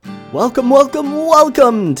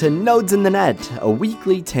Welcome to Nodes in the Net, a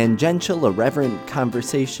weekly tangential, irreverent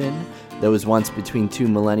conversation that was once between two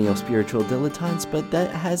millennial spiritual dilettantes, but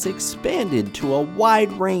that has expanded to a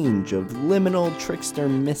wide range of liminal trickster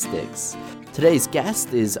mystics. Today's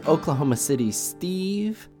guest is Oklahoma City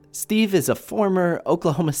Steve. Steve is a former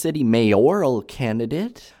Oklahoma City mayoral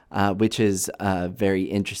candidate, which is a very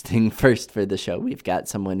interesting first for the show. We've got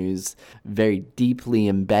someone who's very deeply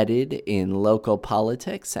embedded in local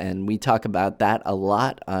politics, and we talk about that a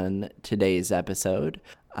lot on today's episode.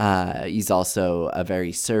 He's also a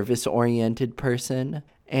very service-oriented person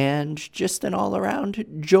and just an all-around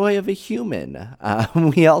joy of a human.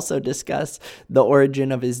 We also discuss the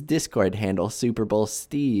origin of his Discord handle, Superbowl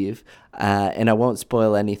Steve, and I won't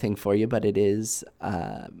spoil anything for you, but it is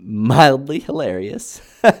mildly hilarious.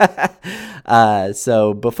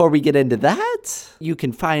 So before we get into that, you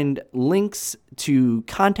can find links to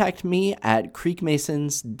contact me at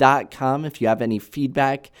creekmasons.com if you have any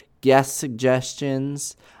feedback, guest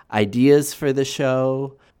suggestions, ideas for the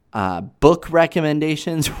show, book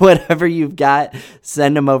recommendations, whatever you've got,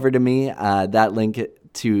 send them over to me. That link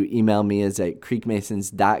to email me is at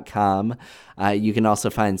creekmasons.com. You can also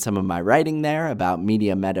find some of my writing there about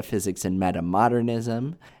media metaphysics and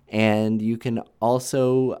metamodernism. And you can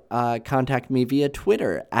also contact me via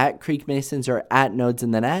Twitter at creekmasons or at Nodes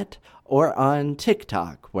in the Net, or on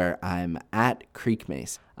TikTok where I'm at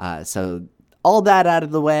creekmason. So all that out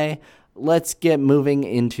of the way, let's get moving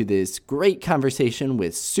into this great conversation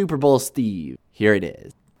with Superbowl Steve. Here it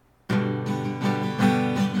is.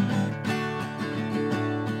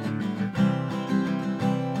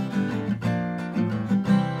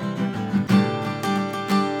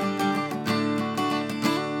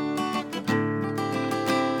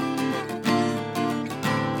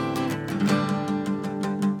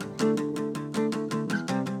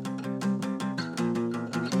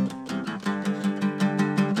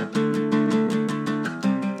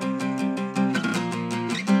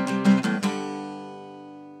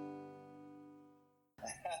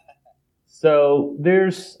 So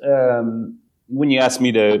there's, when you asked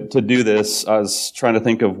me to do this, I was trying to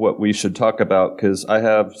think of what we should talk about because I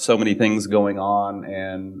have so many things going on,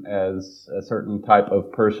 and as a certain type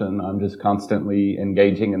of person, I'm just constantly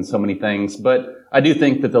engaging in so many things. But I do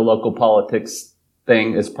think that the local politics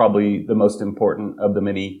thing is probably the most important of the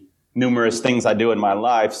many numerous things I do in my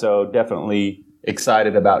life. So definitely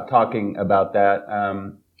excited about talking about that.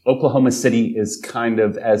 Oklahoma City is kind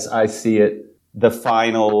of, as I see it, the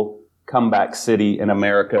final comeback city in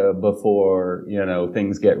America before,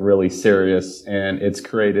 things get really serious. And it's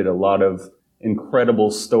created a lot of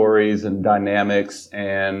incredible stories and dynamics.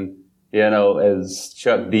 And, as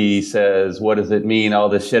Chuck D says, what does it mean, all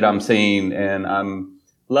this shit I'm seeing? And I'm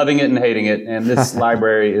loving it and hating it. And this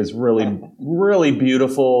library is really, really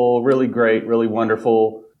beautiful, really great, really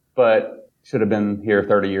wonderful, but should have been here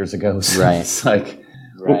 30 years ago. So Right. It's like,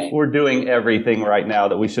 right. We're doing everything right now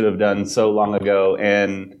that we should have done so long ago.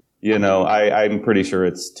 And I'm pretty sure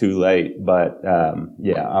it's too late, but I'm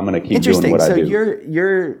going to keep doing what I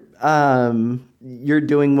do. So you're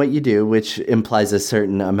doing what you do, which implies a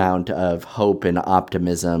certain amount of hope and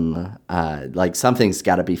optimism. Like something's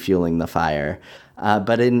got to be fueling the fire.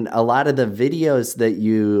 But in a lot of the videos that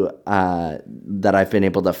that I've been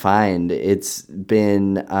able to find, it's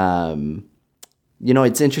been,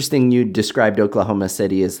 it's interesting you described Oklahoma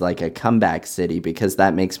City as like a comeback city, because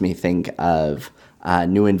that makes me think of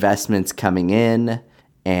new investments coming in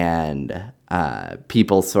and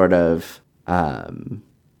people sort of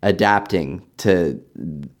adapting to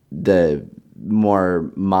the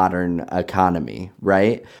more modern economy,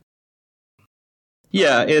 right?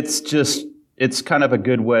 Yeah, it's kind of a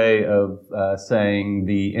good way of saying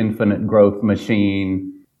the infinite growth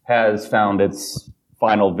machine has found its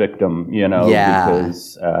final victim,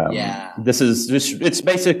 because it's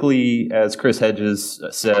basically, as Chris Hedges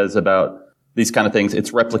says about these kind of things,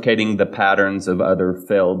 it's replicating the patterns of other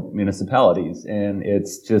failed municipalities. And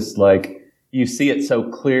it's just like, you see it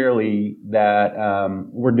so clearly that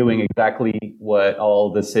we're doing exactly what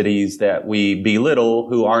all the cities that we belittle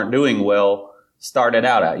who aren't doing well started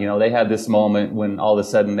out at. They had this moment when all of a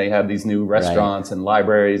sudden they have these new restaurants and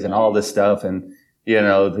libraries and all this stuff, and,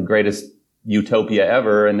 the greatest utopia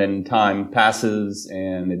ever, and then time passes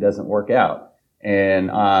and it doesn't work out. And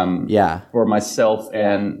for myself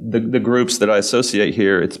and the groups that I associate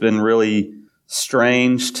here, it's been really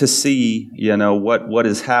strange to see, what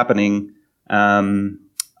is happening.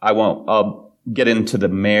 I'll get into the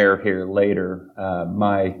mayor here later.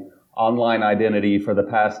 My online identity for the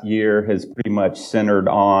past year has pretty much centered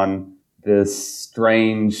on this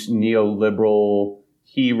strange neoliberal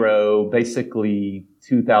hero, basically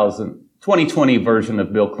 2020 version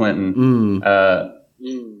of Bill Clinton,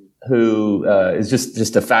 who is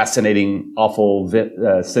just a fascinating, awful,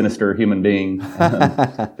 sinister human being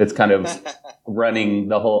that's kind of running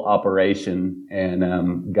the whole operation.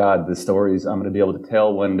 And God, the stories I'm going to be able to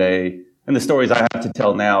tell one day, and the stories I have to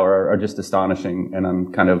tell now are just astonishing. And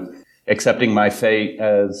I'm kind of accepting my fate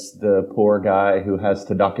as the poor guy who has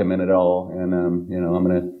to document it all. And I'm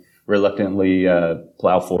going to reluctantly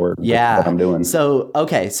plow forward with what I'm doing. So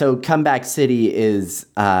Comeback City is,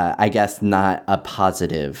 I guess, not a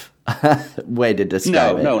positive way to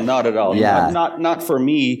describe it. No, not at all. Yeah. Not for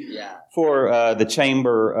me. Yeah. For the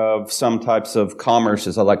Chamber of some types of commerce,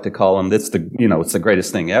 as I like to call them, it's the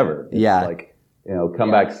greatest thing ever. It's like,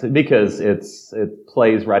 Comeback City, because it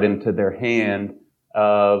plays right into their hand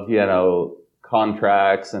of,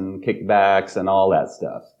 contracts and kickbacks and all that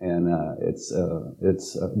stuff. And it's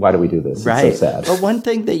why do we do this? Right. It's so sad. But one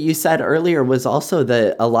thing that you said earlier was also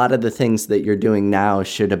that a lot of the things that you're doing now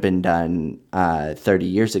should have been done 30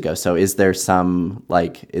 years ago. So is there some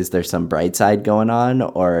bright side going on,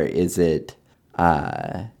 or is it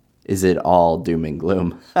all doom and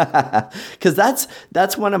gloom? Because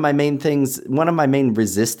that's one of my main things, one of my main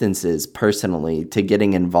resistances personally to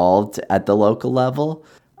getting involved at the local level.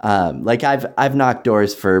 I've knocked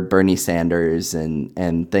doors for Bernie Sanders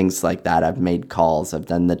and things like that. I've made calls. I've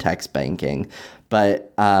done the text banking,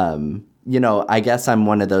 but I guess I'm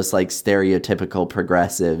one of those like stereotypical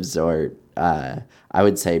progressives, or I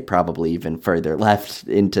would say probably even further left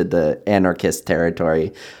into the anarchist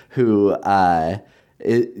territory, who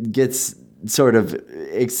it gets sort of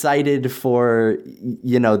excited for,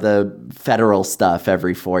 the federal stuff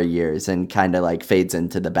every 4 years and kind of like fades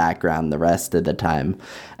into the background the rest of the time.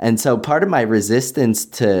 And so part of my resistance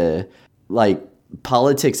to like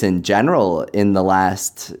politics in general in the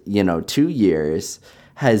last, 2 years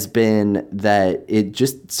has been that it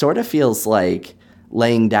just sort of feels like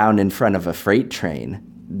laying down in front of a freight train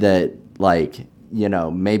that like,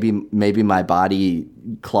 maybe my body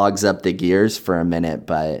clogs up the gears for a minute,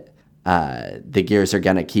 but the gears are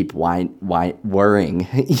going to keep whirring.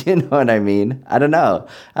 You know what I mean? I don't know.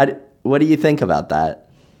 What do you think about that?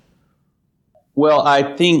 Well,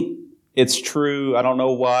 I think it's true. I don't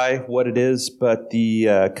know what it is, but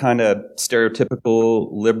the kind of stereotypical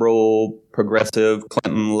liberal, progressive,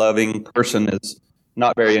 Clinton-loving person is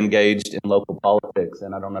not very engaged in local politics,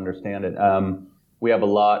 and I don't understand it. We have a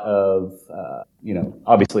lot of,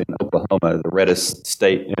 obviously in Oklahoma, the reddest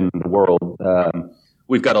state in the world,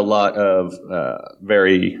 we've got a lot of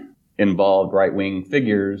very involved right-wing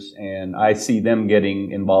figures, and I see them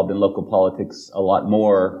getting involved in local politics a lot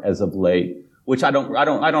more as of late, which I don't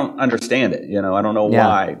understand it. I don't know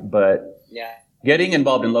why, but getting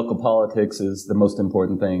involved in local politics is the most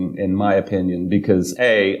important thing in my opinion, because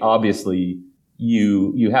obviously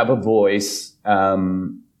you have a voice.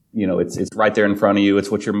 It's right there in front of you.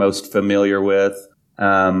 It's what you're most familiar with.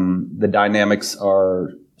 The dynamics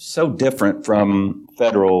are so different from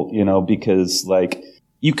federal, because like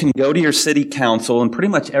you can go to your city council, and pretty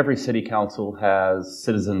much every city council has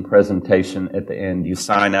citizen presentation at the end. You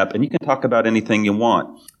sign up and you can talk about anything you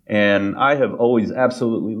want. And I have always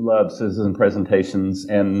absolutely loved citizen presentations,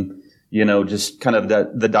 and, just kind of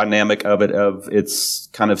the dynamic of it, of it's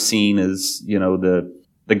kind of seen as,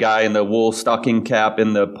 the guy in the wool stocking cap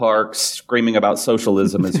in the park screaming about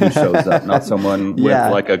socialism is who shows up, not someone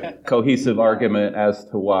with like a cohesive argument as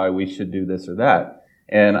to why we should do this or that.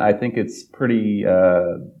 And I think it's pretty,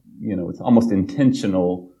 it's almost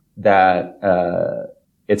intentional that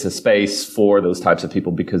it's a space for those types of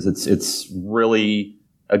people, because it's really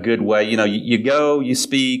a good way. You go, you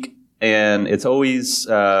speak, and it's always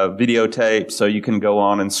videotaped, so you can go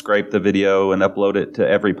on and scrape the video and upload it to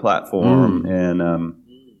every platform. And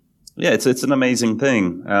it's an amazing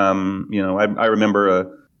thing. I remember a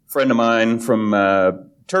friend of mine from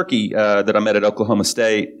Turkey that I met at Oklahoma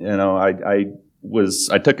State. I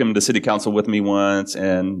took him to city council with me once,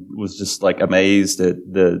 and was just like amazed at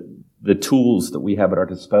the tools that we have at our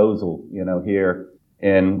disposal, here.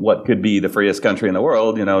 And what could be the freest country in the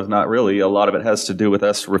world, is not really. A lot of it has to do with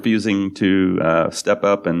us refusing to step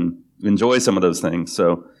up and enjoy some of those things.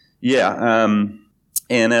 So,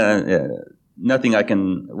 nothing I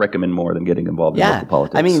can recommend more than getting involved in local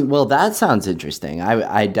politics. I mean, well, that sounds interesting.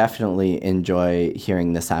 I definitely enjoy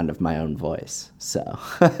hearing the sound of my own voice. So,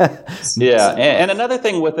 and another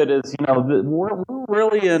thing with it is, we're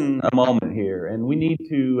really in a moment here, and we need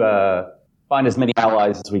to find as many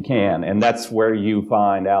allies as we can, and that's where you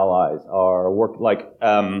find allies are work. Like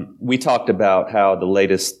we talked about how the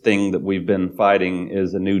latest thing that we've been fighting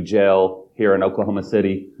is a new jail here in Oklahoma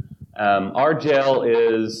City. Our jail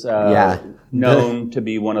is known to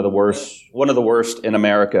be one of the worst in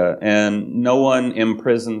America, and no one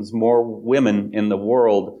imprisons more women in the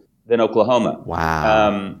world than Oklahoma.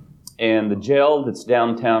 Wow. And the jail that's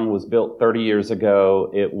downtown was built 30 years ago.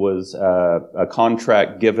 It was a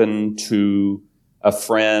contract given to a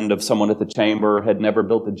friend of someone at the chamber, had never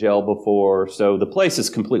built a jail before. So the place is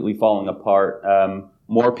completely falling apart.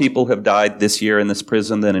 More people have died this year in this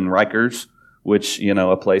prison than in Rikers, which,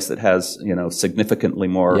 a place that has, significantly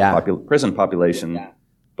more prison population. Yeah.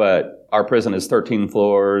 But our prison is 13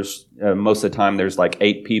 floors. Most of the time there's like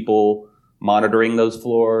 8 people monitoring those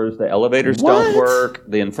floors. The elevators don't work.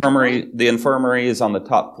 The infirmary is on the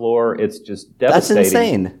top floor. It's just devastating. That's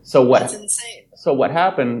insane. So what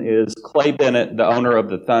happened is Clay Bennett, the owner of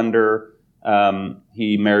the Thunder,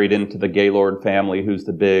 he married into the Gaylord family, who's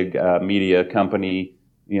the big media company,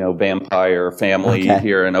 vampire family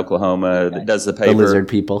here in Oklahoma that does the paper. The lizard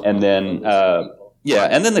people. And then,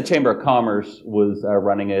 and then the Chamber of Commerce was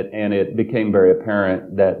running it, and it became very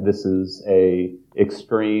apparent that this is a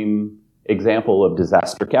extreme example of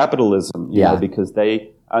disaster capitalism, because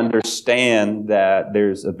they understand that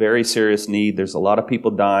there's a very serious need. There's a lot of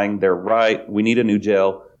people dying. They're right. We need a new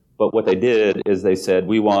jail. But what they did is they said,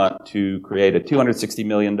 we want to create a $260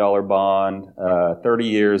 million bond, 30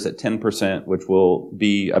 years at 10%, which will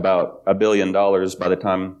be about $1 billion by the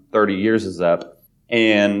time 30 years is up.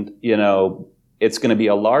 And, it's going to be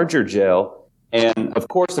a larger jail. And of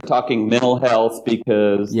course, they're talking mental health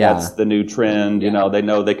because that's the new trend. They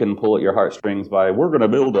know they can pull at your heartstrings by, we're going to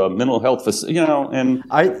build a mental health facility, and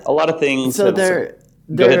a lot of things. So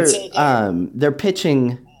they're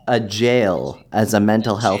pitching a jail as a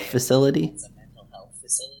mental health facility.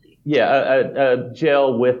 Yeah, a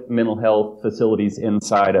jail with mental health facilities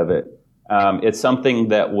inside of it. It's something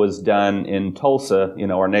that was done in Tulsa.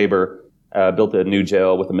 Our neighbor built a new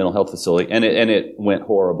jail with a mental health facility, and it went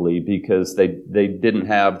horribly because they didn't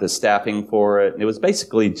have the staffing for it. It was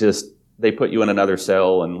basically just they put you in another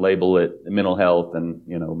cell and label it mental health, and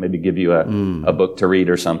maybe give you a book to read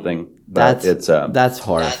or something. But that's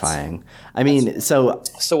horrifying. So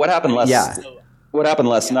what happened what happened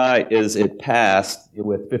last night is it passed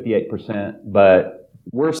with 58%, but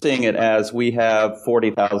we're seeing it as we have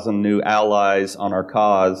 40,000 new allies on our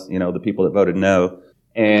cause. The people that voted no.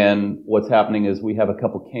 And what's happening is we have a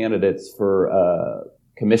couple candidates for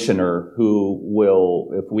commissioner who will,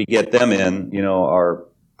 if we get them in, our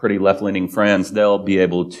pretty left-leaning friends, they'll be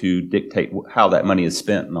able to dictate how that money is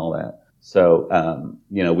spent and all that. So,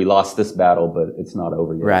 we lost this battle, but it's not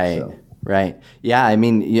over yet. Right, so. Right.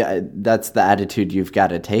 Yeah, that's the attitude you've got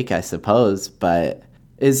to take, I suppose. But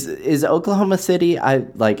is Oklahoma City?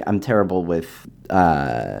 I'm terrible with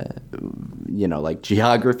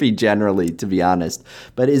geography generally, to be honest.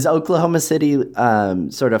 But is Oklahoma City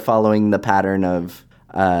sort of following the pattern of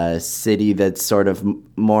a city that's sort of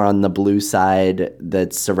more on the blue side,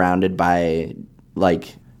 that's surrounded by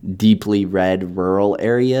deeply red rural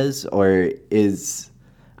areas, or is?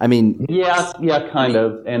 Yeah, kind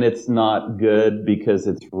of, and it's not good because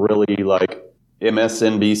it's really like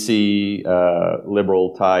MSNBC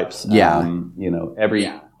liberal types.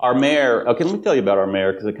 Our mayor. Okay, let me tell you about our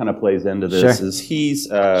mayor because it kind of plays into this. Sure. Is he's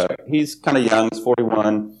kind of young. He's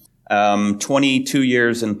 41. 22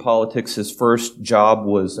 years in politics. His first job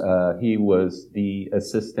was he was the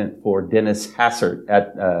assistant for Dennis Hassert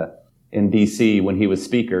in D.C. when he was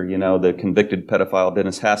speaker. The convicted pedophile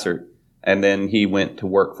Dennis Hassert. And then he went to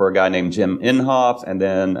work for a guy named Jim Inhofe, and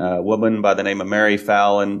then a woman by the name of Mary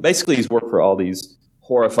Fallon. Basically, he's worked for all these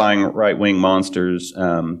horrifying right-wing monsters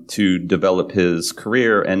to develop his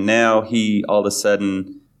career. And now he, all of a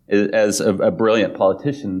sudden, as a brilliant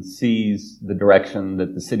politician, sees the direction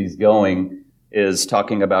that the city's going, is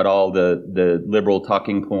talking about all the liberal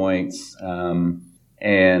talking points,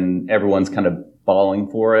 and everyone's kind of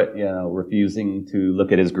falling for it, refusing to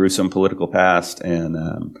look at his gruesome political past.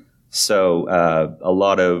 And so a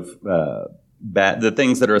lot of the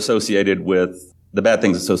things that are associated with the bad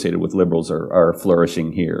things associated with liberals are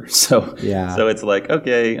flourishing here. So it's like,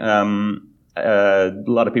 okay, a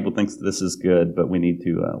lot of people think this is good, but we need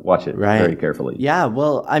to watch it very carefully. Yeah,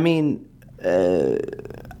 well, I'm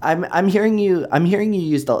hearing you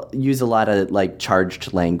use a lot of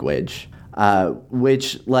charged language,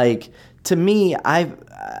 which to me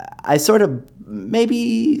I sort of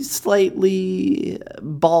maybe slightly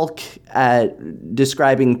balk at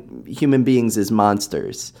describing human beings as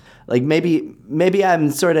monsters. Maybe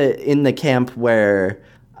I'm sort of in the camp where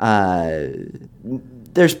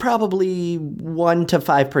there's probably 1 to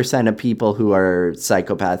 5% of people who are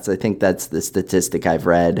psychopaths. I think that's the statistic I've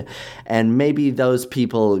read. And maybe those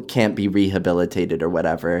people can't be rehabilitated or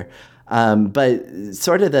whatever. But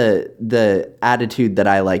sort of the attitude that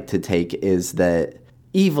I like to take is that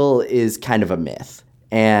evil is kind of a myth.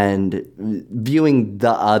 And viewing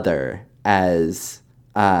the other as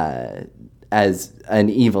an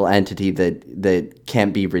evil entity that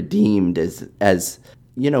can't be redeemed as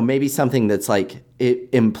maybe something that's like it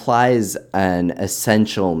implies an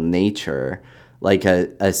essential nature, like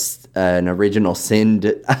an original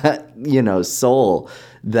sinned soul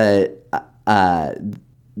that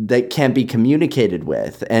can't be communicated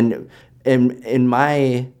with. And in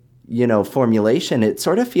my formulation, it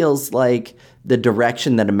sort of feels like the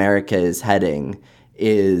direction that America is heading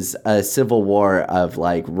is a civil war of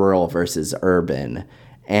like rural versus urban.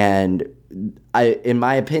 And in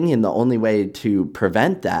my opinion, the only way to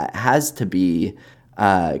prevent that has to be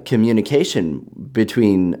communication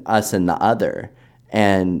between us and the other.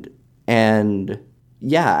 And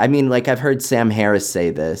yeah, I mean, like I've heard Sam Harris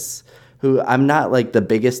say this, who I'm not like the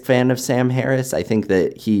biggest fan of Sam Harris. I think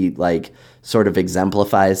that he like sort of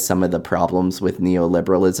exemplifies some of the problems with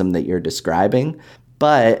neoliberalism that you're describing.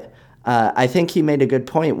 But I think he made a good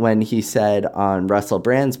point when he said on Russell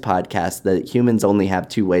Brand's podcast that humans only have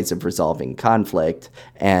 2 ways of resolving conflict,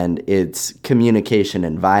 and it's communication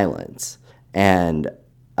and violence. And,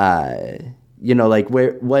 like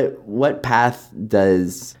what path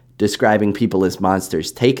does describing people as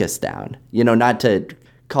monsters take us down? Not to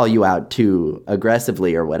call you out too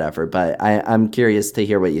aggressively or whatever, but I'm curious to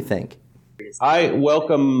hear what you think. I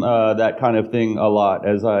welcome that kind of thing a lot.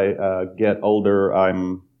 As I get older,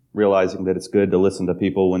 I'm realizing that it's good to listen to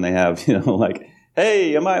people when they have, like,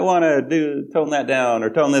 hey, you might want to tone that down or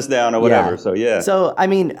tone this down or whatever. Yeah. So, yeah. So, I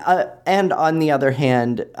mean, and on the other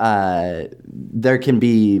hand, there can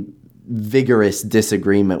be vigorous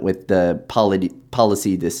disagreement with the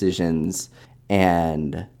policy decisions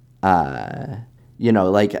and,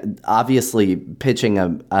 like obviously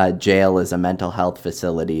pitching a jail as a mental health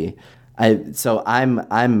facility.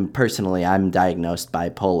 I'm personally diagnosed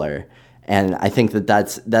bipolar. And I think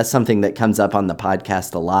that's something that comes up on the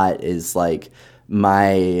podcast a lot is like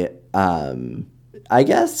my, I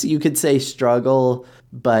guess you could say struggle,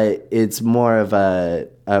 but it's more of a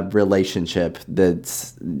relationship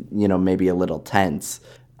that's, maybe a little tense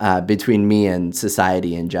between me and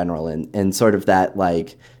society in general, and sort of that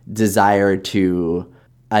like desire to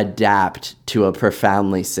adapt to a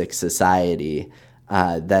profoundly sick society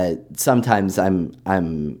that sometimes I'm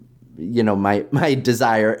my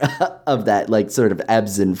desire of that like sort of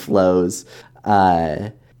ebbs and flows.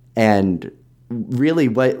 And really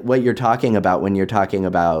what you're talking about when you're talking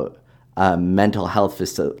about mental health,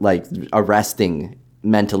 like arresting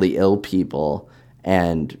mentally ill people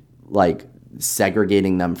and like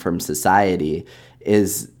segregating them from society,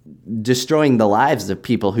 is destroying the lives of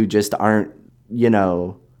people who just aren't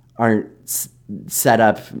set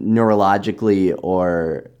up neurologically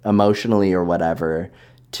or emotionally or whatever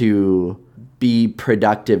to be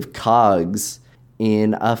productive cogs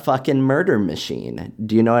in a fucking murder machine.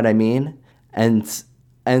 Do you know what I mean? And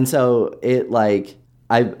so it like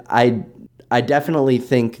I definitely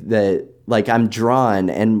think that like I'm drawn,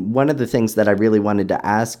 and one of the things that I really wanted to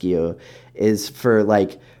ask you is for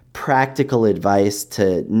like practical advice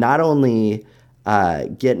to not only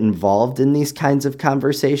get involved in these kinds of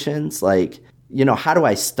conversations, like, how do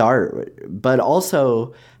I start, but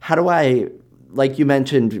also how do I, like you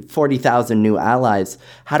mentioned, 40,000 new allies,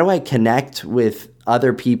 how do I connect with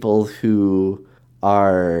other people who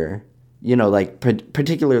are, like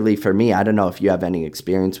particularly for me, I don't know if you have any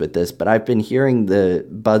experience with this, but I've been hearing the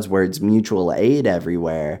buzzwords mutual aid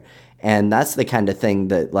everywhere. And that's the kind of thing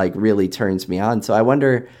that like really turns me on. So I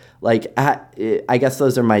wonder, like, I guess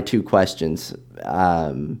those are my 2 questions.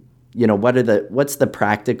 What's the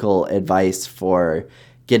practical advice for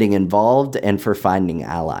getting involved and for finding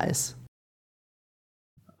allies?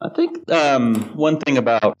 I think one thing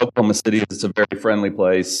about Oklahoma City is it's a very friendly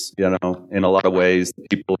place, in a lot of ways.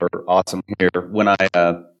 People are awesome here. When I,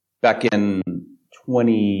 back in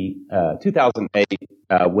 2008,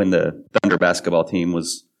 when the Thunder basketball team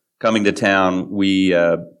was coming to town, we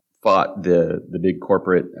fought the big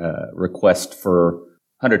corporate request for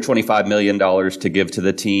 $125 million to give to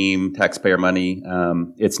the team, taxpayer money.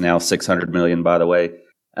 It's now $600 million, by the way.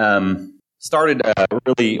 Started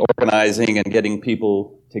really organizing and getting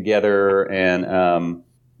people together and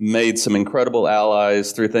made some incredible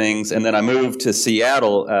allies through things. And then I moved to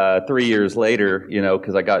Seattle 3 years later,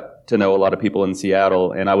 because I got to know a lot of people in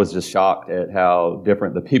Seattle, and I was just shocked at how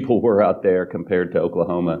different the people were out there compared to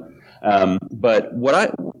Oklahoma. But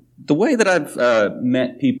the way that I've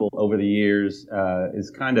met people over the years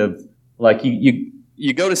is kind of like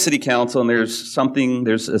you go to city council and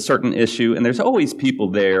there's a certain issue, and there's always people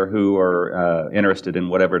there who are interested in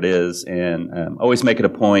whatever it is, and always make it a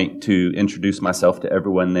point to introduce myself to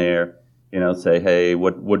everyone there. Say, hey,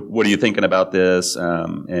 what are you thinking about this?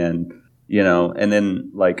 And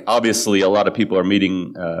then like obviously a lot of people are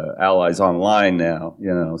meeting allies online now.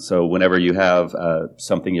 So whenever you have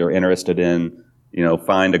something you're interested in,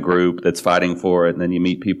 find a group that's fighting for it, and then you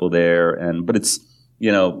meet people there. But it's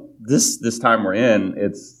this time we're in,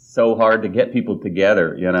 it's so hard to get people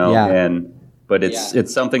together, but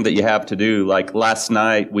it's something that you have to do. Like last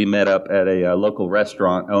night, we met up at a local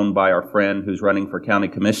restaurant owned by our friend who's running for county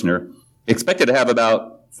commissioner. Expected to have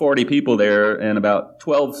about 40 people there, and about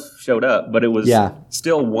 12 showed up, but it was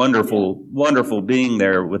still wonderful being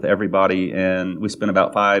there with everybody. And we spent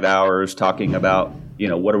about 5 hours talking about,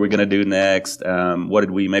 what are we going to do next? What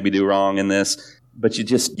did we maybe do wrong in this? But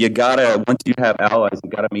you gotta, once you have allies,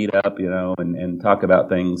 you gotta meet up, and talk about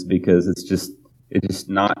things, because it's just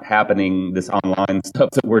not happening. This online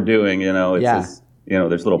stuff that we're doing, it's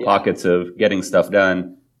there's little pockets of getting stuff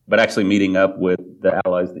done, but actually meeting up with the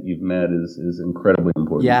allies that you've met is incredibly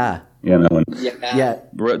important. Yeah. And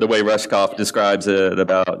the way Rushkoff describes it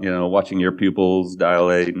about, watching your pupils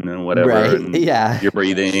dilate and whatever, right. and your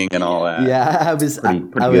breathing and all that. Yeah, I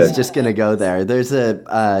was just going to go there. There's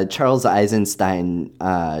a Charles Eisenstein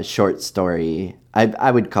short story.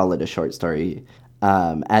 I would call it a short story.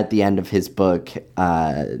 At the end of his book,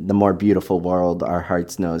 The More Beautiful World Our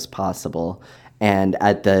Hearts Know Is Possible. And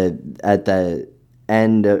at the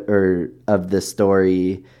end of the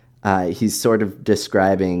story, he's sort of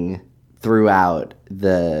describing throughout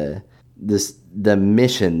the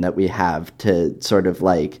mission that we have to sort of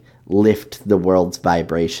like lift the world's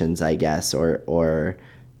vibrations, I guess, or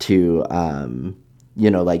to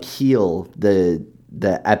like heal the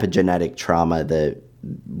epigenetic trauma that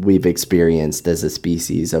we've experienced as a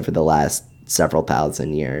species over the last several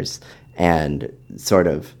thousand years, and sort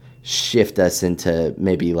of shift us into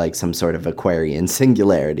maybe like some sort of Aquarian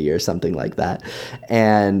singularity or something like that.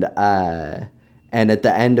 And at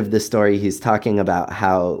the end of the story, he's talking about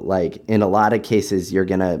how, like, in a lot of cases, you're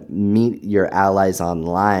gonna meet your allies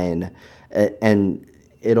online, and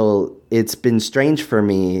it's been strange for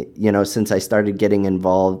me, since I started getting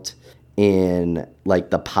involved in like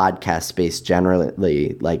the podcast space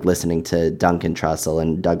generally, like listening to Duncan Trussell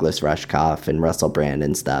and Douglas Rushkoff and Russell Brand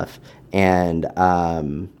and stuff, and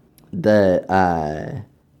the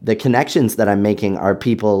connections that I'm making are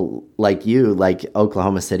people like you, like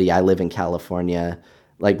Oklahoma City. I live in California.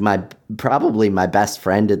 Like probably my best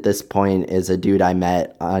friend at this point is a dude I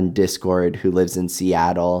met on Discord who lives in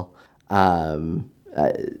Seattle. And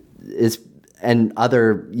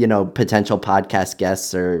other, potential podcast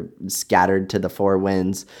guests are scattered to the four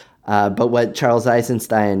winds. But what Charles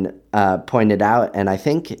Eisenstein pointed out, and I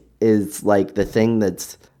think is like the thing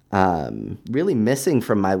that's really missing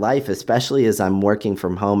from my life, especially as I'm working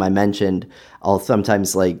from home. I mentioned I'll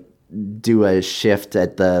sometimes like do a shift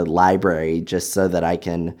at the library just so that I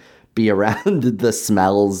can be around the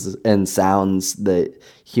smells and sounds that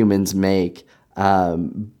humans make.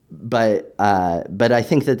 But I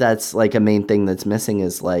think that's like a main thing that's missing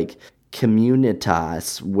is like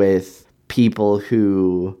communitas with people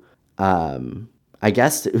who, I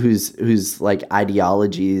guess whose like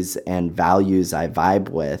ideologies and values I vibe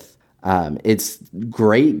with. It's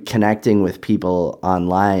great connecting with people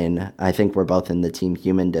online. I think we're both in the Team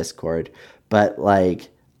Human Discord, but like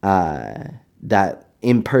that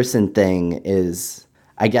in-person thing is,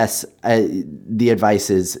 I guess, the advice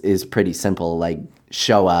is pretty simple. Like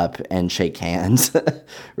show up and shake hands,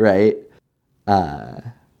 right?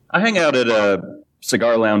 I hang out at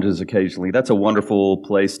cigar lounges occasionally. That's a wonderful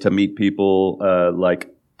place to meet people,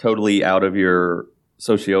 like totally out of your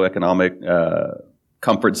socioeconomic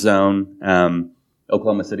comfort zone.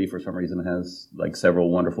 Oklahoma City, for some reason, has like several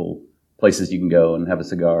wonderful places you can go and have a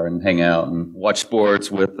cigar and hang out and watch sports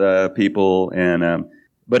with people. And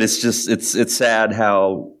but it's just it's sad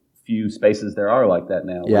how few spaces there are like that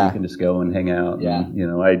now where you can just go and hang out. Yeah.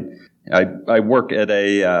 And, I work at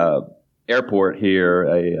a airport here,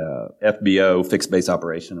 a FBO, fixed base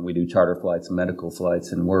operation, and we do charter flights and medical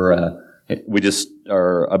flights, and we just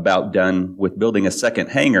are about done with building a second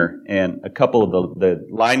hangar, and a couple of the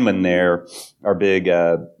linemen there are big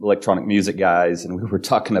electronic music guys, and we were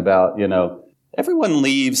talking about, everyone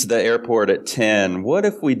leaves the airport at 10. What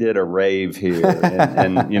if we did a rave here?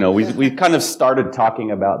 And we kind of started talking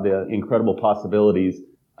about the incredible possibilities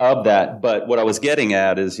of that. But what I was getting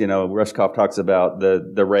at is, Rushkoff talks about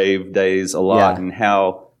the rave days a lot and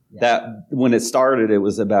how that when it started, it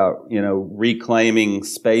was about, reclaiming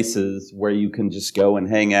spaces where you can just go and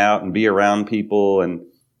hang out and be around people. And,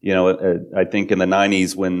 I think in the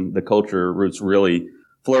 90s when the culture was really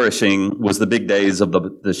flourishing was the big days of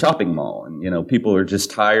the shopping mall. And, people are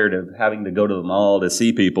just tired of having to go to the mall to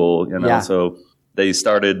see people, so they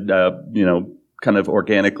started, kind of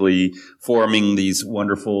organically forming these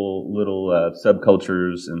wonderful little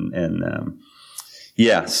subcultures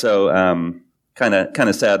so kind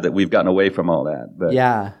of sad that we've gotten away from all that, but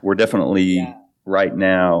we're definitely right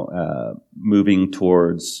now moving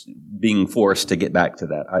towards being forced to get back to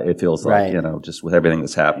that. It feels like, just with everything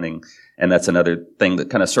that's happening. And that's another thing that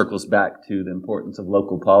kind of circles back to the importance of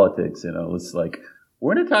local politics. It's like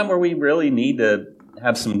we're in a time where we really need to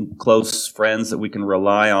have some close friends that we can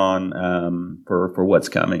rely on for what's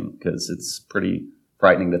coming, because it's pretty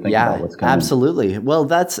frightening to think about what's coming. Absolutely. Well,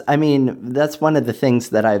 that's one of the things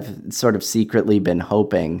that I've sort of secretly been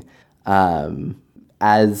hoping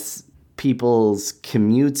as people's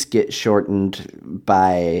commutes get shortened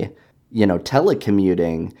by,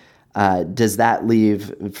 telecommuting. Does that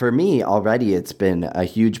leave, for me already, it's been a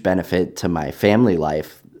huge benefit to my family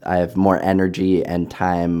life. I have more energy and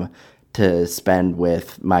time to spend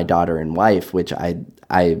with my daughter and wife, which I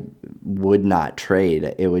would not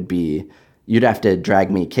trade. It would be, you'd have to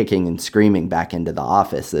drag me kicking and screaming back into the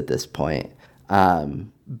office at this point.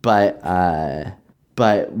 But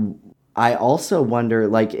I also wonder,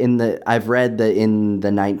 like I've read that in the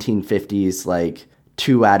 1950s, like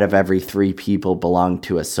 2 out of every 3 people belonged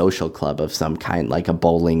to a social club of some kind, like a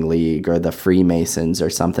bowling league or the Freemasons or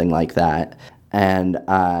something like that. And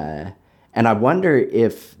I wonder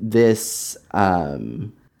if this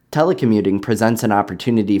telecommuting presents an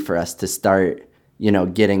opportunity for us to start,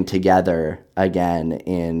 getting together again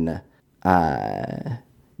in, like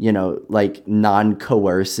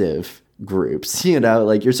non-coercive groups,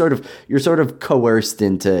 like you're sort of coerced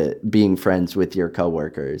into being friends with your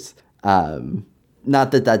coworkers.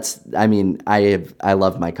 Not that that's, I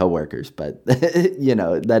love my coworkers, but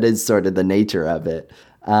that is sort of the nature of it.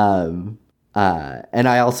 And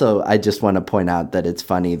I just want to point out that it's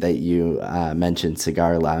funny that you mentioned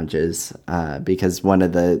cigar lounges, because one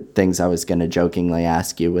of the things I was going to jokingly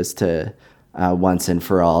ask you was to once and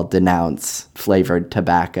for all denounce flavored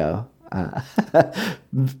tobacco,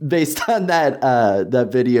 based on that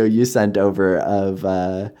video you sent over of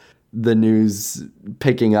the news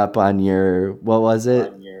picking up on your, what was it?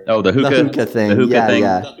 The hookah thing. The hookah thing.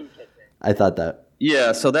 Yeah. I thought that.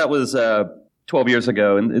 Yeah, so that was 12 years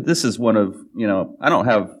ago, and this is one of, I don't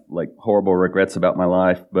have like horrible regrets about my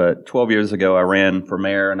life, but 12 years ago I ran for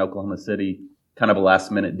mayor in Oklahoma City, kind of a last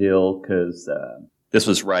minute deal, because this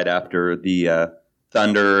was right after the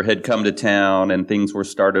thunder had come to town and things were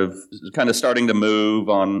kind of starting to move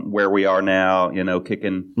on where we are now,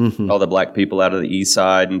 kicking all the black people out of the east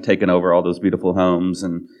side and taking over all those beautiful homes,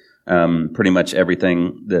 and pretty much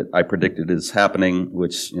everything that I predicted is happening,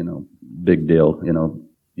 which, big deal,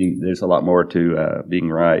 there's a lot more to being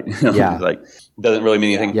right. Yeah. Like, doesn't really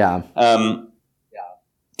mean anything. Yeah.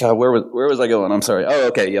 God, where was I going? I'm sorry. Oh,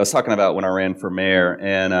 okay. Yeah, I was talking about when I ran for mayor,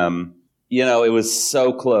 and it was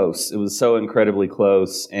so close. It was so incredibly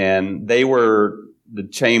close, and the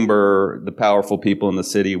chamber, the powerful people in the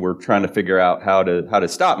city, were trying to figure out how to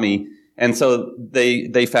stop me. And so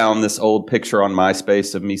they found this old picture on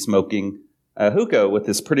MySpace of me smoking a hookah with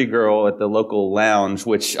this pretty girl at the local lounge,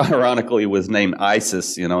 which ironically was named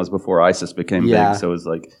ISIS. It was before ISIS became big. So it was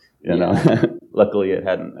like, luckily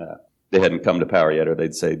they hadn't come to power yet, or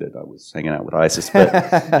they'd say that I was hanging out with ISIS. But,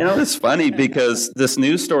 it's funny because this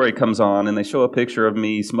news story comes on and they show a picture of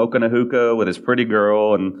me smoking a hookah with this pretty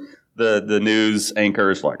girl, and the news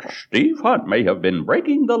anchor is like, Steve Hunt may have been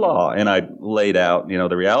breaking the law. And I laid out,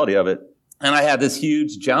 the reality of it. And I had this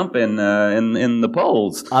huge jump in the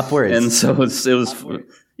polls. Upwards. And so it was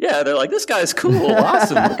yeah, they're like, this guy's cool,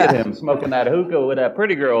 awesome. Look at him smoking that hookah with that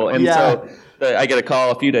pretty girl. And so I get a call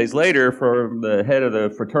a few days later from the head of the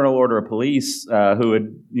Fraternal Order of Police, who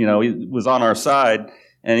had, he was on our side.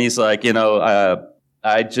 And he's like,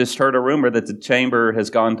 I just heard a rumor that the chamber has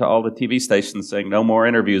gone to all the TV stations saying no more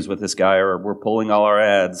interviews with this guy, or we're pulling all our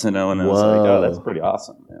ads, and I was like, oh, that's pretty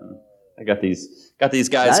awesome, man. I got these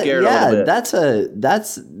guys scared a little bit.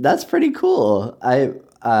 That's pretty cool.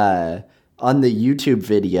 On the YouTube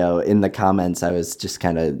video, in the comments, I was just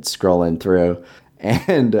kind of scrolling through,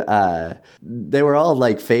 and they were all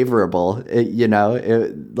like favorable.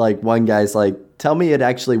 Like one guy's like, tell me it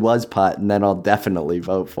actually was pot, and then I'll definitely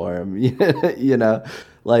vote for him.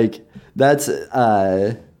 Like that's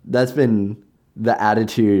been the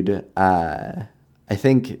attitude. I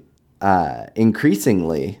think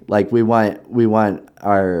increasingly. Like we want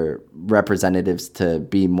our representatives to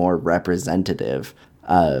be more representative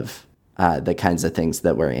of the kinds of things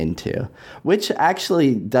that we're into, which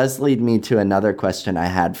actually does lead me to another question I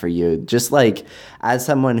had for you. Just like as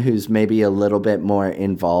someone who's maybe a little bit more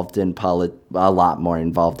involved in a lot more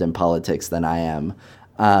involved in politics than I am,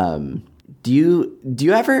 do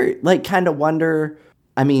you ever like kind of wonder?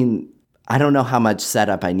 I mean, I don't know how much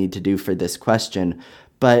setup I need to do for this question,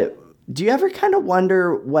 but do you ever kind of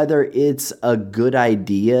wonder whether it's a good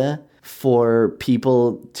idea for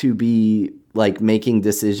people to be like making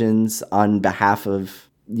decisions on behalf of,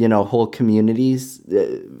 whole communities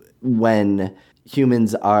when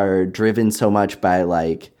humans are driven so much by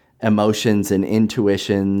like emotions and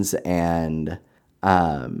intuitions and,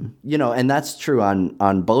 and that's true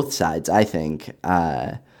on both sides, I think.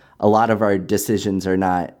 A lot of our decisions are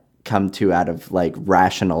not come to out of like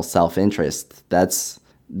rational self-interest. That's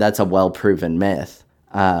a well-proven myth.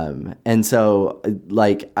 And so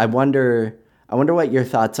like, I wonder what your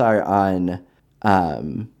thoughts are on,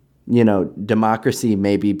 democracy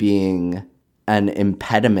maybe being an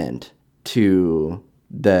impediment to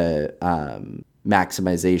the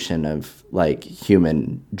maximization of like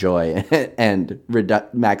human joy and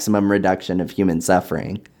maximum reduction of human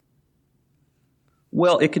suffering.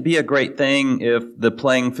 Well, it could be a great thing if the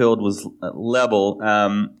playing field was level.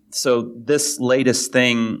 So this latest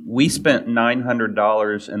thing, we spent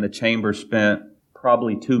 $900 and the chamber spent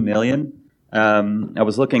probably $2 million. I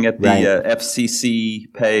was looking at the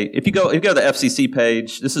FCC page. If you go to the FCC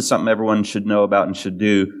page, this is something everyone should know about and should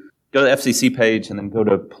do. Go to the FCC page and then go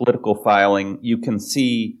to political filing. You can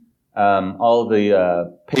see all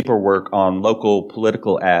the paperwork on local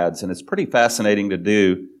political ads, and it's pretty fascinating to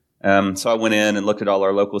do. So I went in and looked at all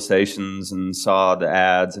our local stations and saw the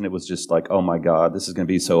ads, and it was just like, oh my God, this is going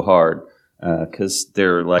to be so hard because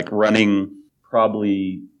they're like running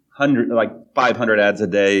probably 500 ads a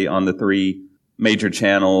day on the 3 major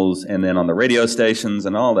channels, and then on the radio stations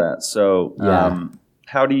and all that. So,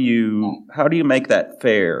 how do you make that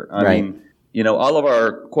fair? I mean, all of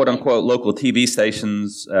our quote unquote local TV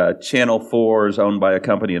stations, Channel 4 is owned by a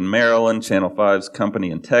company in Maryland, Channel 5's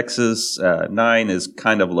company in Texas, 9 is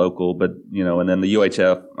kind of local, but, and then the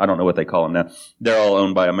UHF, I don't know what they call them now. They're all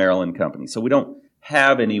owned by a Maryland company. So we don't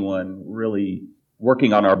have anyone really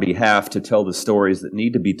working on our behalf to tell the stories that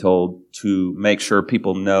need to be told to make sure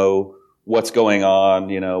people know what's going on,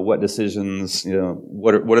 what decisions,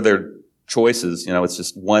 what are their choices. It's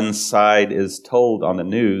just one side is told on the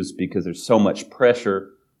news because there's so much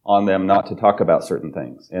pressure on them not to talk about certain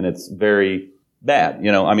things. And it's very bad.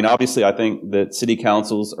 Obviously I think that city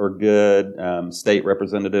councils are good. State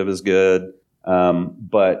representative is good.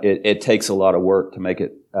 But it takes a lot of work to make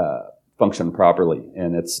it, function properly.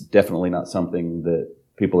 And it's definitely not something that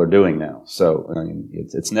people are doing now. So,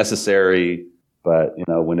 it's necessary, but,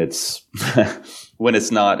 when it's, when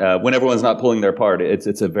everyone's not pulling their part,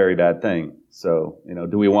 it's a very bad thing. So,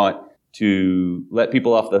 do we want to let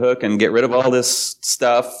people off the hook and get rid of all this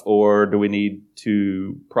stuff, or do we need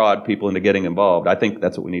to prod people into getting involved? I think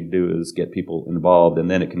that's what we need to do, is get people involved, and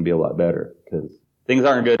then it can be a lot better, because things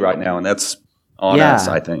aren't good right now, and that's on us,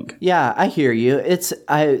 I think. Yeah, I hear you.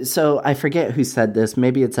 So I forget who said this.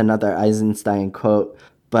 Maybe it's another Eisenstein quote,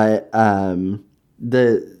 but the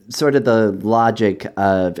logic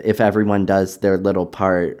of if everyone does their little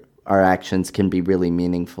part, our actions can be really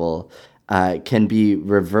meaningful, can be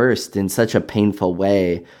reversed in such a painful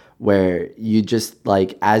way, where you just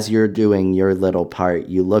like, as you're doing your little part,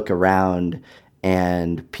 you look around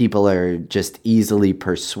and people are just easily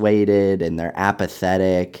persuaded and they're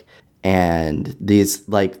apathetic. And these,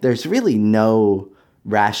 like, there's really no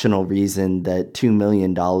rational reason that $2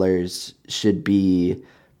 million should be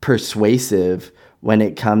persuasive when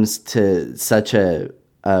it comes to such a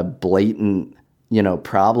blatant,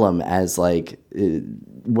 problem as like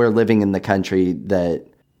we're living in the country that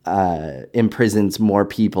imprisons more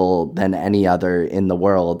people than any other in the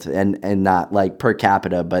world, and not like per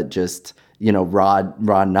capita, but just,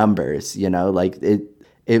 raw numbers, like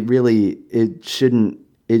it shouldn't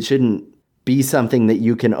be something that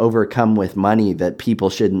you can overcome with money, that people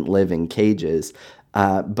shouldn't live in cages.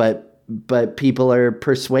 But people are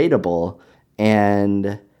persuadable.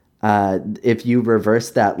 And if you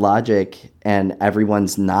reverse that logic and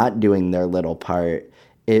everyone's not doing their little part,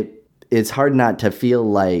 it's hard not to feel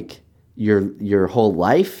like your whole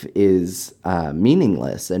life is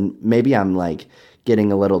meaningless. And maybe I'm like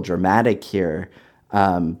getting a little dramatic here.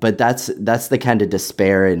 But that's the kind of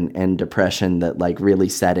despair and depression that like really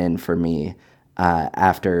set in for me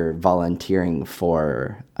after volunteering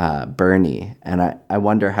for Bernie. And I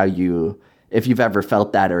wonder how you if you've ever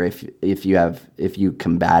felt that, or if you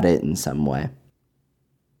combat it in some way.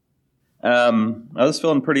 I was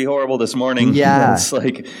feeling pretty horrible this morning. Yeah. It's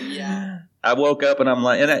like, I woke up and I'm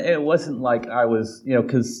like, and it wasn't like I was,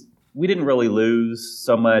 because we didn't really lose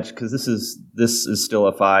so much, because this is still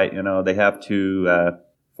a fight. They have to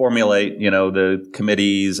formulate, the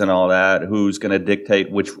committees and all that, who's going to dictate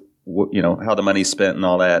how the money's spent and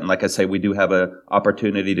all that. And like I say, we do have an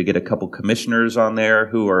opportunity to get a couple commissioners on there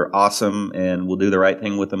who are awesome and will do the right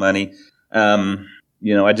thing with the money.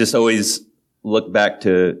 I just always look back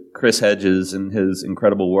to Chris Hedges and his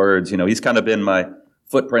incredible words. He's kind of been my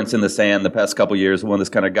footprints in the sand the past couple of years, the one that's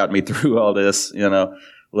kind of got me through all this,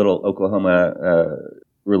 little Oklahoma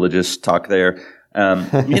religious talk there.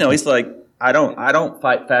 He's like, I don't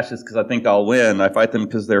fight fascists because I think I'll win. I fight them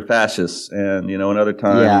because they're fascists. And, another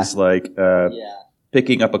times,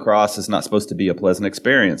 picking up a cross is not supposed to be a pleasant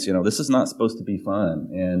experience. This is not supposed to be fun.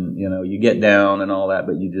 And, you get down and all that,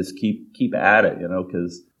 but you just keep at it,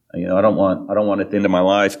 because, I don't want at the end of my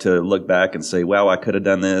life to look back and say, wow, I could have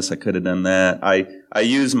done this. I could have done that. I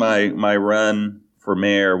used my run for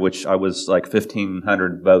mayor, which I was like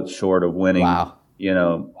 1,500 votes short of winning. Wow.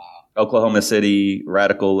 Oklahoma City,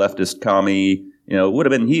 radical leftist commie, it would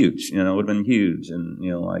have been huge,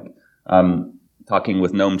 And, I'm talking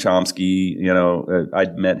with Noam Chomsky,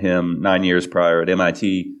 I'd met him 9 years prior at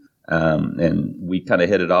MIT. And we kind of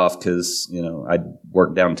hit it off because, I'd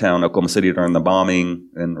worked downtown Oklahoma City during the bombing,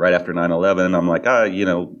 and right after 9/11, I'm like,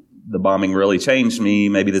 the bombing really changed me.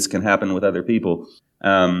 Maybe this can happen with other people.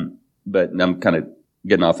 But I'm kind of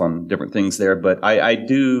getting off on different things there. But I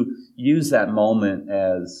do use that moment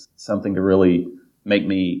as something to really make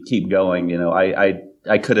me keep going.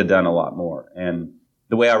 I could have done a lot more. And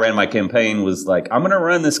the way I ran my campaign was like, I'm going to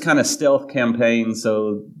run this kind of stealth campaign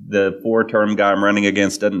so the 4-term guy I'm running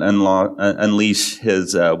against doesn't unleash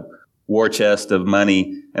his war chest of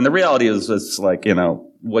money. And the reality is, it's like,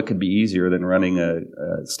 what could be easier than running a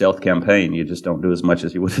stealth campaign? You just don't do as much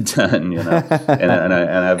as you would have done, and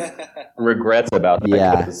I have regrets about that.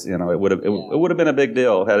 Yeah. Because, it would have been a big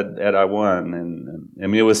deal had I won. And I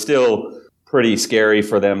mean, it was still pretty scary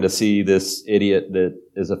for them to see this idiot that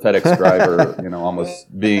is a FedEx driver,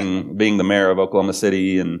 almost being the mayor of Oklahoma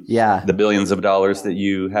City, and the billions of dollars that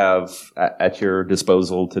you have at your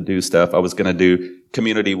disposal to do stuff. I was going to do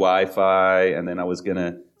community Wi-Fi, and then I was going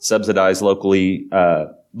to subsidize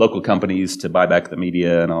local companies to buy back the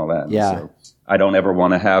media and all that. Yeah. So I don't ever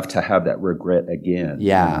want to have that regret again.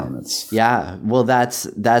 Yeah. Yeah. Well, that's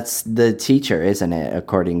the teacher, isn't it?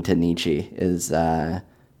 According to Nietzsche, is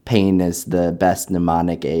pain is the best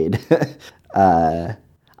mnemonic aid. I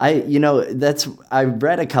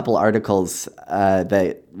read a couple articles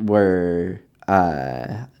that were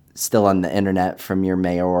still on the internet from your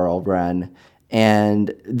mayoral run.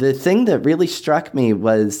 And the thing that really struck me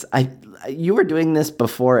was you were doing this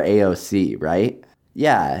before AOC, right?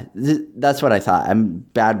 Yeah, that's what I thought. I'm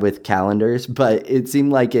bad with calendars, but it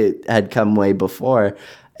seemed like it had come way before.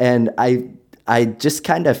 And I just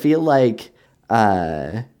kind of feel like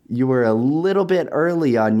you were a little bit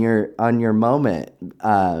early on your moment,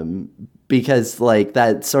 because like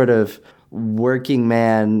that sort of working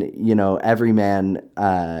man, everyman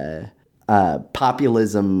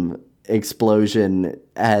populism explosion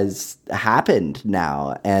has happened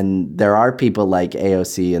now, and there are people like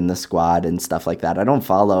AOC in the squad and stuff like that. I don't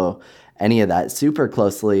follow any of that super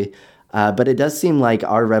closely, but it does seem like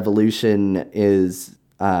our revolution is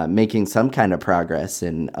making some kind of progress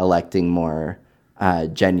in electing more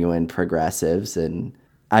genuine progressives. And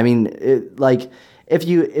I mean, if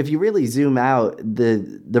you really zoom out,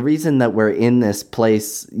 the reason that we're in this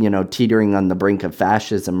place, teetering on the brink of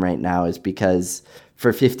fascism right now, is because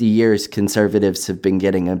for 50 years, conservatives have been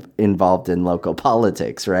getting involved in local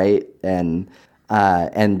politics, right? And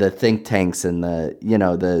the think tanks and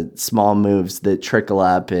the small moves that trickle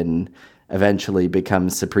up and eventually become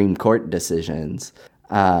Supreme Court decisions,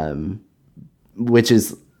 which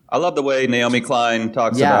is... I love the way Naomi Klein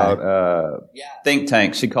talks about think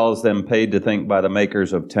tanks. She calls them paid to think by the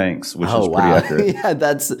makers of tanks, which is pretty accurate. Yeah,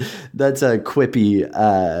 that's a quippy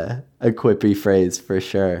phrase for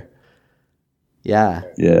sure. Yeah.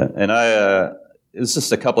 Yeah. And it was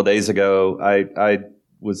just a couple of days ago, I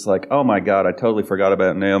was like, oh my God, I totally forgot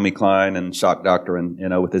about Naomi Klein and shock doctrine,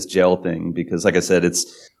 with this jail thing, because like I said,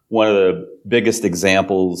 it's one of the biggest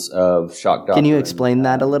examples of shock doctrine. Can you explain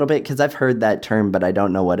that a little bit? Because I've heard that term, but I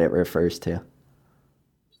don't know what it refers to.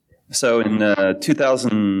 So in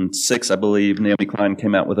 2006, I believe, Naomi Klein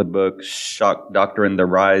came out with a book, Shock Doctrine, The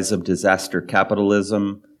Rise of Disaster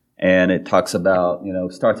Capitalism. And it talks about,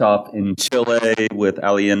 starts off in Chile with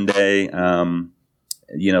Allende,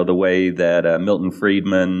 the way that Milton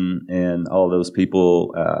Friedman and all those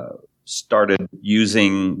people started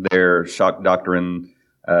using their shock doctrine,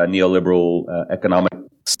 neoliberal economic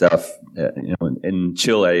stuff, in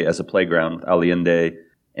Chile as a playground, Allende.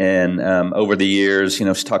 And over the years, she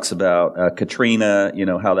talks about Katrina,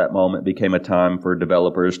 how that moment became a time for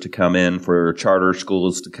developers to come in, for charter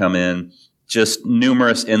schools to come in. Just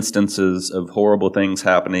numerous instances of horrible things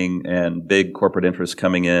happening and big corporate interests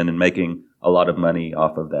coming in and making a lot of money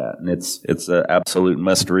off of that. And it's an absolute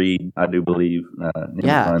must read, I do believe.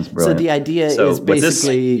 Yeah. So the idea is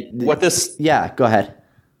basically yeah, go ahead.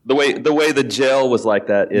 The way the jail was like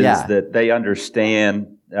that is that they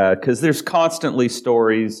understand, because there's constantly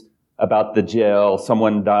stories about the jail,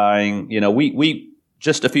 someone dying. We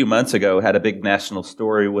just a few months ago had a big national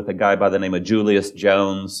story with a guy by the name of Julius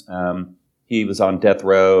Jones. He was on death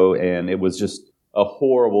row, and it was just he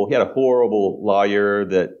had a horrible lawyer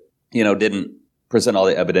that, didn't present all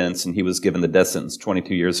the evidence, and he was given the death sentence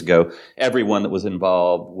 22 years ago. Everyone that was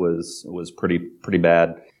involved was pretty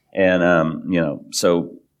bad. And,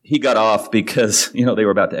 so he got off because, they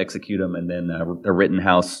were about to execute him. And then a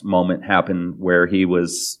Rittenhouse moment happened where he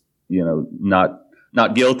was, not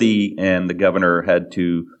guilty, and the governor had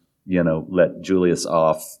to, let Julius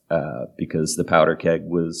off because the powder keg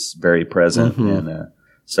was very present. Mm-hmm. And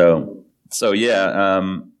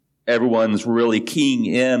everyone's really keying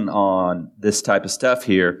in on this type of stuff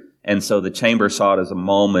here. And so the chamber saw it as a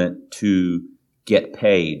moment to get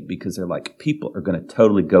paid, because they're like, people are going to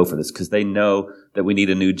totally go for this because they know that we need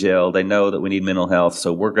a new jail. They know that we need mental health.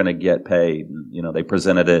 So we're going to get paid. And, they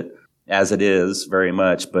presented it as it is very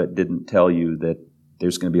much, but didn't tell you that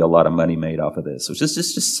there's going to be a lot of money made off of this. So it's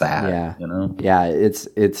just sad, Yeah, it's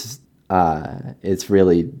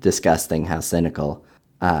really disgusting how cynical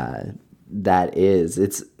that is.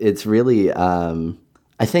 It's really I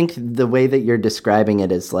think the way that you're describing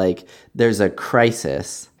it is like there's a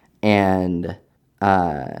crisis, and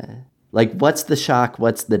what's the shock,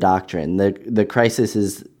 what's the doctrine? The crisis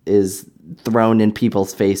is thrown in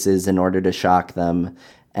people's faces in order to shock them,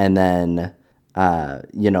 and then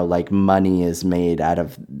money is made out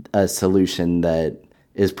of a solution that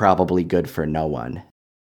is probably good for no one.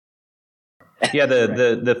 Yeah,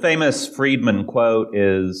 the famous Friedman quote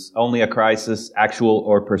is, "Only a crisis, actual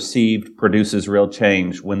or perceived, produces real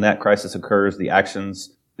change. When that crisis occurs, the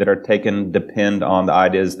actions that are taken depend on the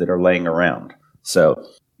ideas that are laying around." So,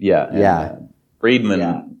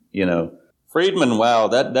 Friedman, Friedman, wow,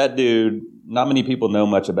 that dude, not many people know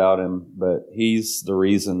much about him, but he's the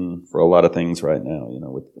reason for a lot of things right now.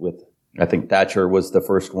 With I think Thatcher was the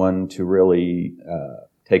first one to really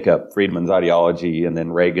take up Friedman's ideology, and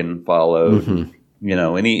then Reagan followed. Mm-hmm.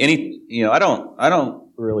 I don't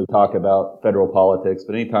really talk about federal politics,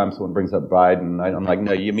 but anytime someone brings up Biden, I'm like,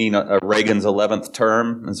 no, you mean a Reagan's 11th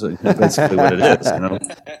term? That's basically what it is.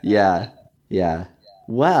 Yeah.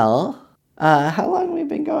 Well, how long have we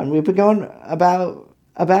been going? We've been going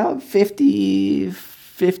about 50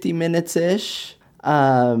 minutes ish.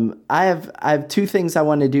 I have two things I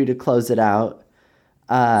want to do to close it out.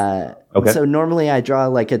 Okay. So normally I draw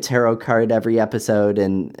like a tarot card every episode,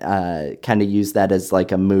 and kind of use that as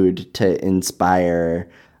like a mood to inspire,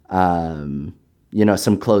 some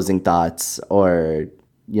closing thoughts, or,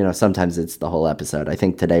 sometimes it's the whole episode. I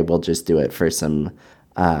think today we'll just do it for some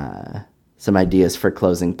ideas for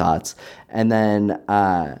closing thoughts. And then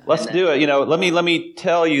let's do it. Let me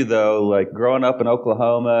tell you though, like growing up in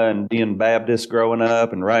Oklahoma and being Baptist growing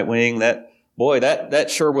up and right wing, that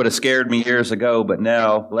sure would have scared me years ago, but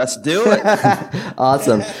now let's do it.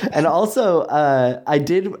 Awesome. And also I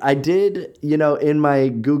did, in my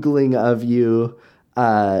Googling of you,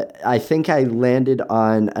 I think I landed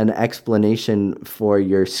on an explanation for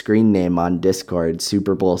your screen name on Discord,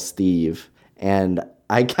 Superbowl Steve. And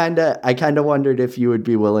I kind of wondered if you would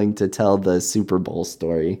be willing to tell the Super Bowl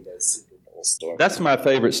story. That's my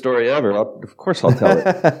favorite story ever. Of course I'll tell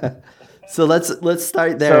it. So let's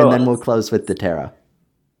start there, and then we'll close with the tarot.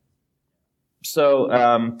 So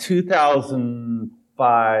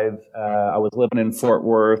 2005, I was living in Fort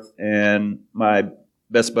Worth, and my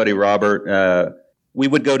best buddy Robert, we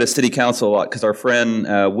would go to city council a lot because our friend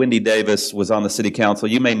Wendy Davis was on the city council.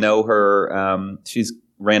 You may know her. She's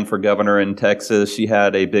ran for governor in Texas. She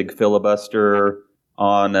had a big filibuster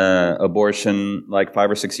on abortion like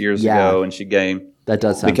 5 or 6 years ago, and she became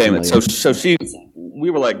it. So we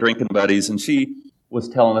were like drinking buddies, and she was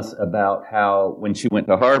telling us about how when she went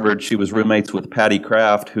to Harvard, she was roommates with Patty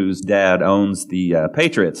Kraft, whose dad owns the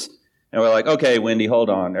Patriots. And we're like, okay, Wendy, hold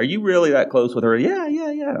on. Are you really that close with her?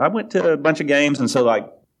 Yeah. I went to a bunch of games, and so like,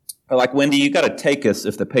 Wendy, you got to take us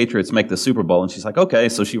if the Patriots make the Super Bowl. And she's like, okay.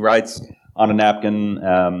 So she writes on a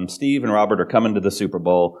napkin, Steve and Robert are coming to the Super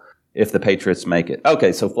Bowl if the Patriots make it.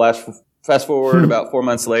 Okay, so fast forward about 4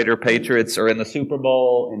 months later, Patriots are in the Super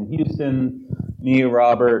Bowl in Houston. Me,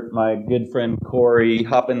 Robert, my good friend Corey,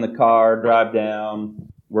 hop in the car, drive down.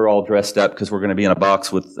 We're all dressed up because we're going to be in a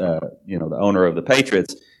box with, the owner of the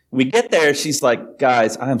Patriots. We get there. She's like,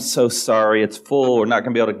 guys, I'm so sorry. It's full. We're not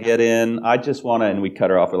going to be able to get in. I just want to, and we cut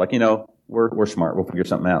her off. We're like, we're smart. We'll figure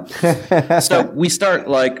something out. So we start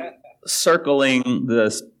circling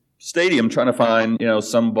the stadium trying to find,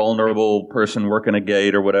 some vulnerable person working a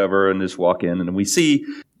gate or whatever, and just walk in. And we see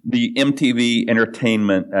the MTV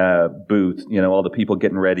entertainment booth, all the people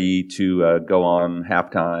getting ready to go on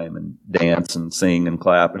halftime and dance and sing and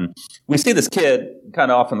clap. And we see this kid kind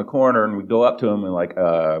of off in the corner, and we go up to him and like,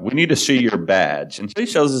 we need to see your badge. And so he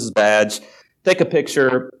shows us his badge, take a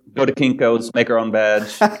picture, go to Kinko's, make our own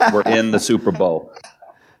badge. We're in the Super Bowl.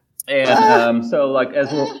 And so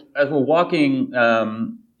as we're walking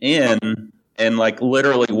in, and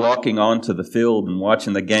literally walking onto the field and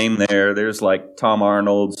watching the game there's Tom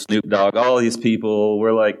Arnold, Snoop Dogg, all these people.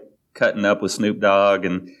 We're cutting up with Snoop Dogg.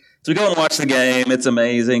 And so we go and watch the game. It's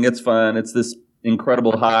amazing. It's fun. It's this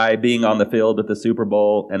incredible high being on the field at the Super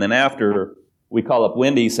Bowl. And then after, we call up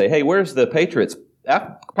Wendy, say, hey, where's the Patriots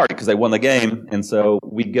after party? Because they won the game. And so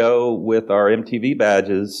we go with our MTV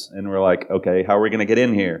badges, and we're like, okay, how are we going to get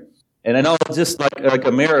in here? And then just like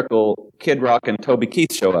a miracle, Kid Rock and Toby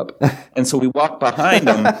Keith show up. And so we walk behind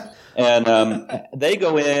them, and they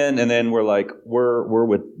go in, and then we're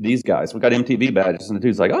with these guys. We got MTV badges, and the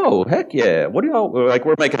dude's like, oh, heck yeah. What do y'all,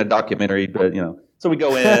 we're making a documentary, but, So we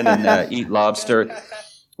go in and eat lobster.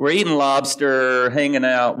 We're eating lobster, hanging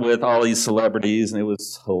out with all these celebrities, and it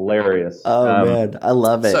was hilarious. Oh, man, I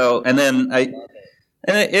love it. So, and then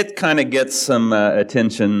it kind of gets some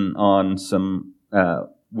attention on some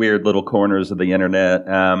weird little corners of the internet.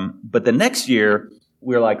 But the next year,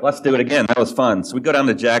 we were like, let's do it again. That was fun. So we go down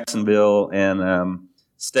to Jacksonville and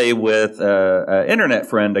stay with an internet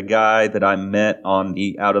friend, a guy that I met on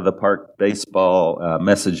the Out of the Park baseball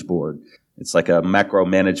message board. It's like a macro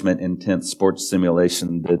management intense sports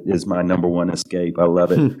simulation that is my number one escape. I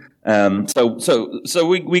love it. So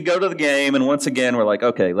we go to the game, and once again, we're like,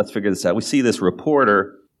 okay, let's figure this out. We see this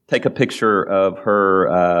reporter take a picture of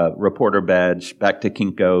her reporter badge back to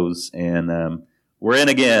Kinko's, and we're in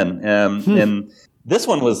again. And this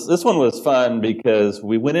one was fun because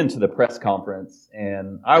we went into the press conference,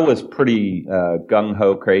 and I was pretty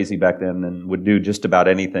gung-ho crazy back then and would do just about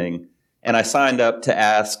anything. And I signed up to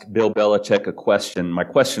ask Bill Belichick a question. My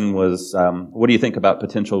question was, what do you think about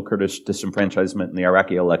potential Kurdish disenfranchisement in the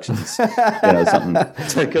Iraqi elections? Something,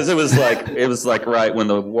 because it was right when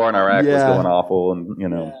the war in Iraq was going awful,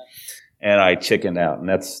 and and I chickened out. And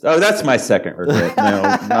that's my second regret.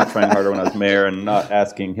 Not trying harder when I was mayor and not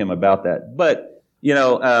asking him about that. But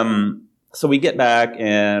so we get back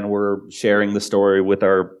and we're sharing the story with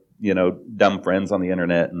our dumb friends on the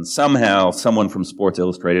internet, and somehow someone from Sports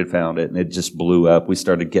Illustrated found it, and it just blew up. We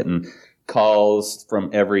started getting calls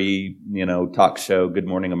from every, talk show, Good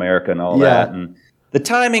Morning America and all that. And the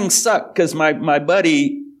timing sucked because my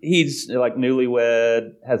buddy, he's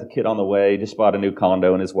newlywed, has a kid on the way, just bought a new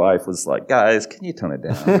condo, and his wife was like, guys, can you tone it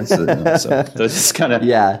down? So it just kind of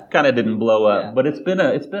didn't blow up. But it's been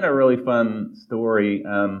a really fun story.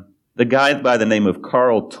 The guy by the name of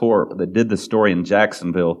Carl Torp that did the story in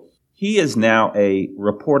Jacksonville, he is now a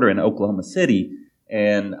reporter in Oklahoma City.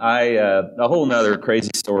 And a whole nother crazy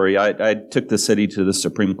story. I took the city to the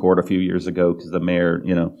Supreme Court a few years ago because the mayor,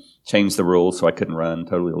 changed the rules so I couldn't run.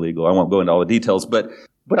 Totally illegal. I won't go into all the details. But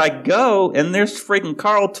I go, and there's freaking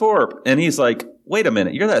Carl Torp. And he's like, wait a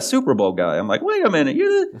minute, you're that Super Bowl guy. I'm like, wait a minute, you're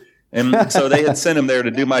the... And so they had sent him there to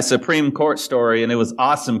do my Supreme Court story, and it was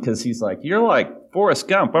awesome because he's like, you're like Forrest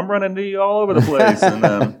Gump. I'm running into you all over the place. And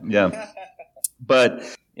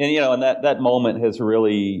and that moment has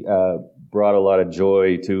really brought a lot of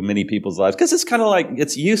joy to many people's lives because it's kind of like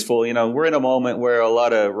it's useful. We're in a moment where a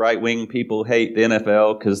lot of right-wing people hate the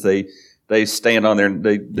NFL because they stand on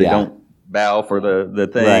they don't bow for the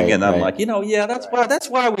thing, right, and I'm like, that's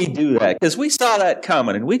why we do that, because we saw that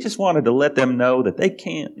coming, and we just wanted to let them know that they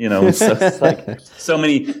can't, So it's like so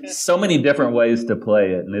many different ways to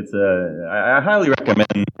play it, and it's I highly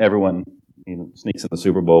recommend everyone sneaks in the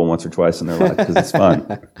Super Bowl once or twice in their life because it's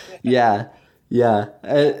fun. Yeah,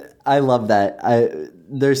 I love that.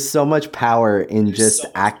 There's so much power in just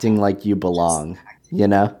acting like you belong,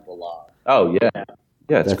 Oh yeah.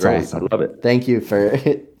 Yeah, it's that's great. Awesome. I love it. Thank you for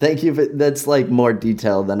that's more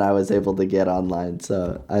detail than I was able to get online.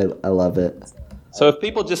 So I love it. So if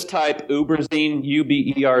people just type Uberzine,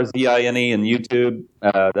 Uberzine in YouTube,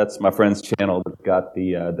 that's my friend's channel that's got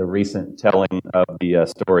the recent telling of the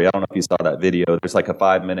story. I don't know if you saw that video. There's like a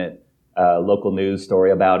 5-minute local news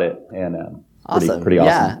story about it, and Awesome. pretty awesome.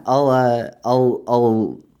 Yeah,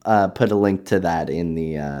 I'll put a link to that in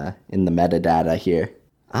the metadata here.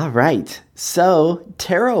 All right. So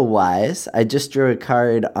tarot wise, I just drew a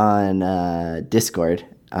card on Discord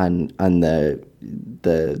on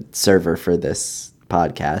the server for this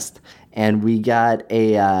podcast, and we got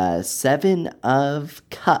a 7 of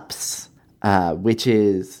Cups, which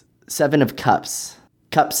is 7 of Cups,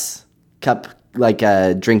 cup like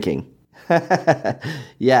drinking.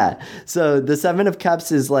 Yeah. So the 7 of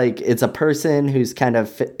Cups is like, it's a person who's kind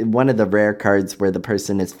of one of the rare cards where the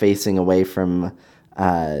person is facing away from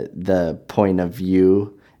the point of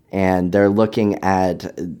view, and they're looking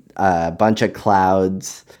at a bunch of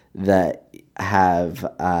clouds that have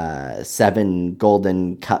 7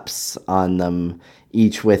 golden cups on them,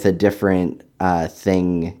 each with a different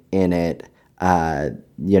thing in it.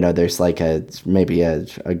 There's like maybe a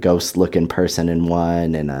ghost looking person in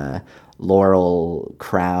one, and a laurel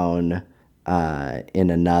crown in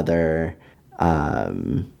another.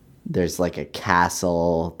 There's like a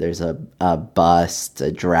castle, there's a bust,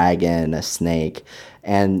 a dragon, a snake.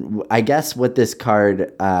 And I guess what this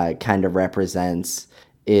card kind of represents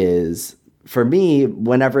is, for me,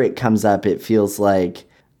 whenever it comes up, it feels like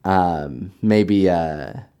maybe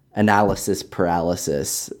analysis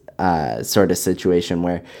paralysis sort of situation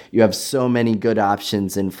where you have so many good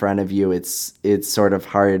options in front of you. It's sort of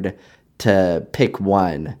hard to pick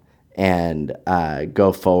one and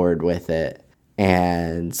go forward with it.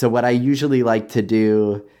 And so what I usually like to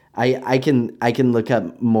do, I can look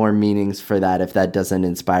up more meanings for that if that doesn't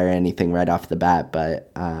inspire anything right off the bat.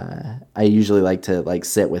 But I usually like to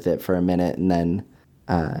sit with it for a minute and then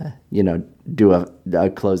do a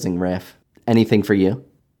closing riff. Anything for you?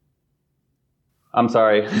 I'm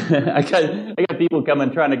sorry. I got people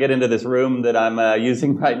coming trying to get into this room that I'm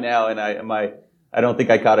using right now, and I don't think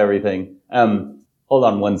I caught everything. Hold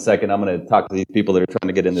on one second. I'm going to talk to these people that are trying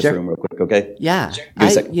to get in this room real quick, okay? Yeah.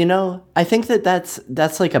 I think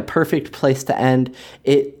that's like a perfect place to end.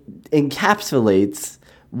 It encapsulates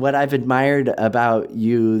what I've admired about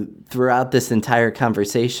you throughout this entire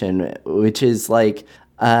conversation, which is like,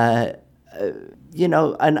 an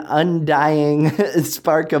undying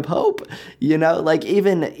spark of hope, like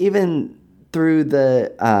even through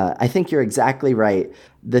the, I think you're exactly right.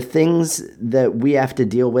 The things that we have to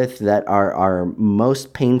deal with that are our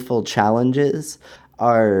most painful challenges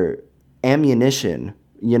are ammunition,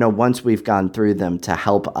 once we've gone through them, to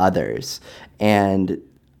help others. And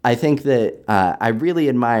I think that I really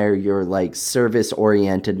admire your like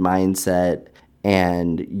service-oriented mindset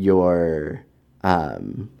and your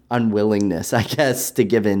unwillingness, I guess, to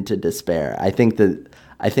give in to despair. I think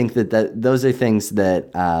that those are things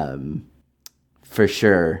that for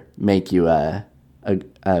sure make you a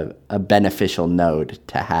beneficial node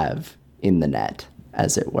to have in the net,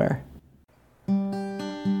 as it were.